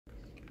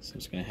So I'm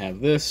just going to have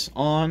this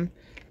on.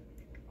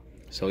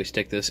 So we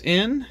stick this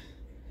in,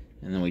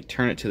 and then we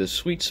turn it to the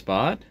sweet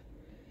spot,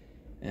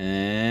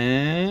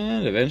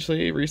 and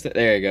eventually reset.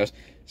 There it goes.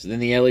 So then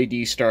the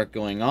LEDs start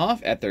going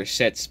off at their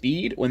set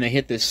speed. When they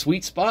hit this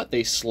sweet spot,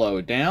 they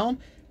slow down.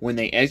 When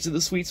they exit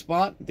the sweet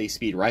spot, they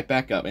speed right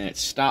back up, and it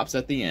stops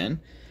at the end.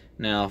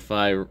 Now, if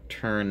I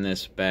turn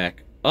this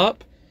back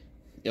up,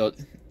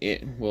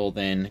 it will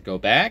then go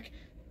back.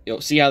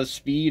 You'll see how the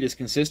speed is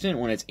consistent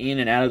when it's in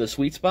and out of the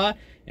sweet spot,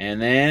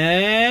 and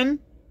then,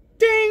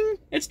 ding,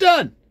 it's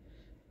done.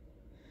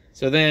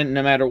 So then,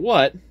 no matter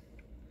what,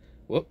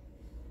 whoop,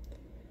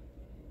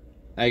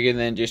 I can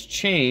then just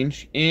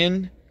change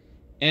in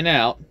and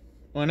out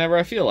whenever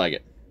I feel like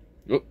it.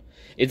 Whoop.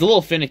 It's a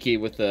little finicky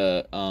with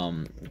the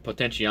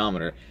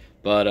potentiometer,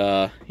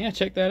 but yeah,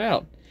 check that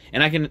out.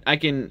 And I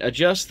can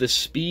adjust the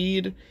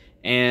speed,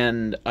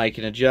 and I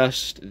can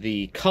adjust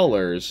the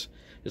colors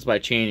just by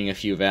changing a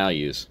few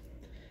values.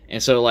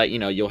 And so, like, you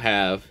know, you'll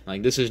have,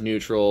 like, this is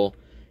neutral,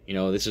 you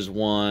know, this is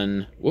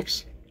 1,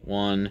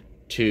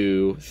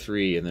 2,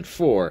 3, and then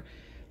 4.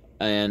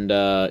 And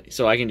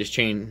so I can just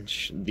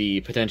change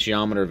the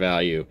potentiometer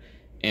value,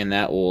 and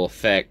that will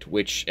affect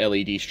which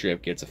LED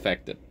strip gets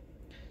affected.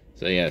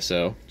 So yeah,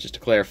 so just to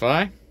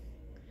clarify,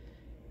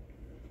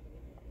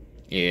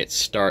 it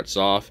starts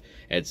off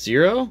at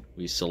 0.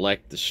 We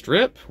select the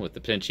strip with the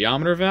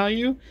potentiometer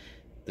value.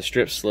 The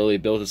strip slowly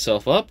builds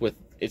itself up with,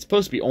 it's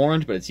supposed to be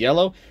orange, but it's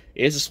yellow.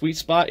 It is a sweet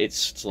spot. It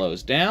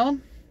slows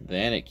down,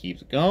 then it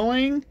keeps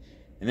going,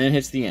 and then it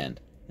hits the end.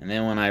 And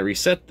then when I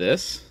reset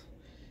this,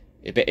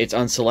 it's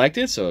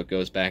unselected, so it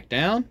goes back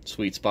down.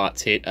 Sweet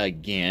spot's hit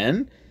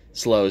again,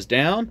 slows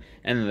down,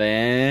 and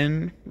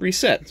then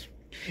resets.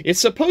 It's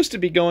supposed to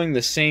be going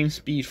the same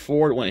speed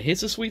forward when it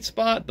hits a sweet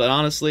spot, but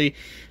honestly,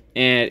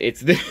 and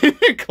it's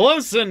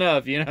close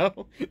enough, you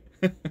know?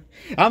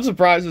 I'm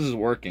surprised this is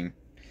working.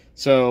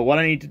 So what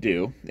I need to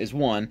do is,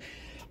 one,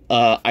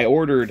 I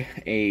ordered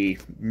a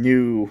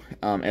new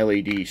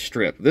LED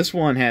strip. This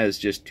one has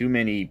just too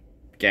many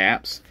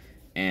gaps,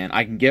 and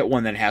I can get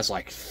one that has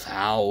like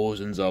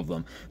thousands of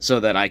them so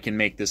that I can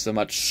make this a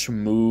much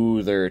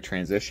smoother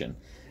transition.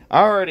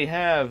 I already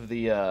have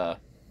the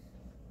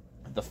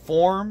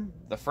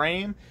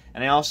frame,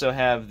 and I also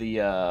have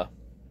you know,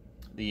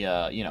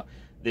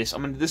 this.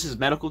 This is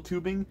medical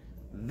tubing.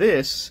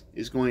 This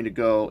is going to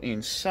go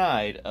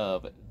inside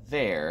of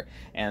there,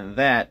 and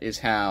that is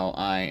how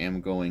I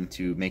am going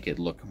to make it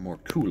look more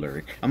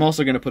cooler. I'm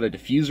also going to put a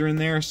diffuser in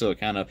there, so it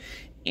kind of,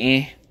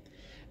 yeah.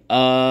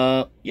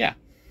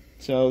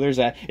 So there's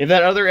that. If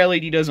that other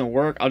LED doesn't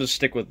work, I'll just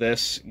stick with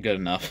this. Good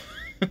enough.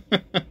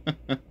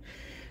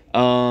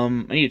 I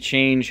need to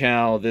change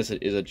how this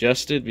is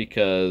adjusted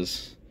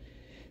because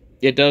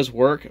it does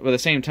work, but at the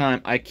same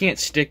time, I can't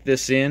stick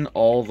this in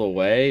all the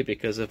way,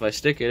 because if I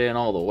stick it in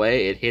all the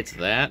way, it hits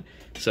that.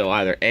 So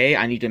either A,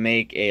 I need to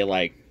make a,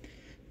 like,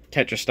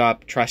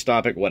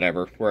 tristopic,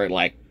 whatever, where it,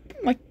 like,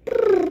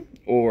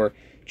 or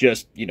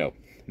just, you know,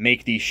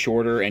 make these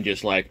shorter and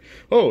just like,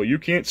 oh, you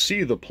can't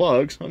see the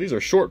plugs. Oh, these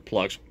are short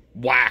plugs.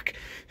 Whack.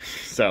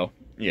 So,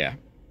 yeah.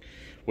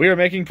 We are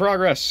making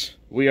progress.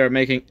 We are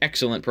making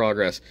excellent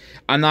progress.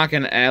 I'm not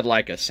going to add,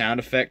 like, a sound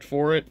effect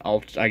for it. I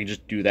can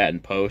just do that in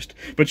post.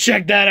 But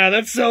check that out.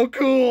 That's so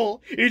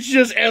cool. It's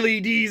just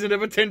LEDs and a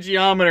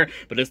potentiometer,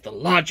 but it's the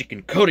logic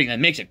and coding that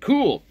makes it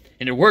cool.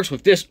 And it works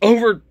with this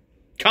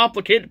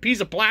over-complicated piece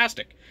of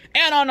plastic.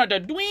 And on a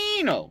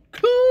Arduino.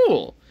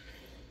 Cool.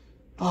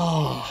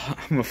 Oh,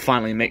 I'm gonna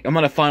finally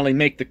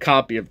make the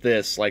copy of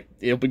this. Like,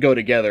 it'll go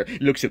together.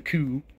 It looks so cool.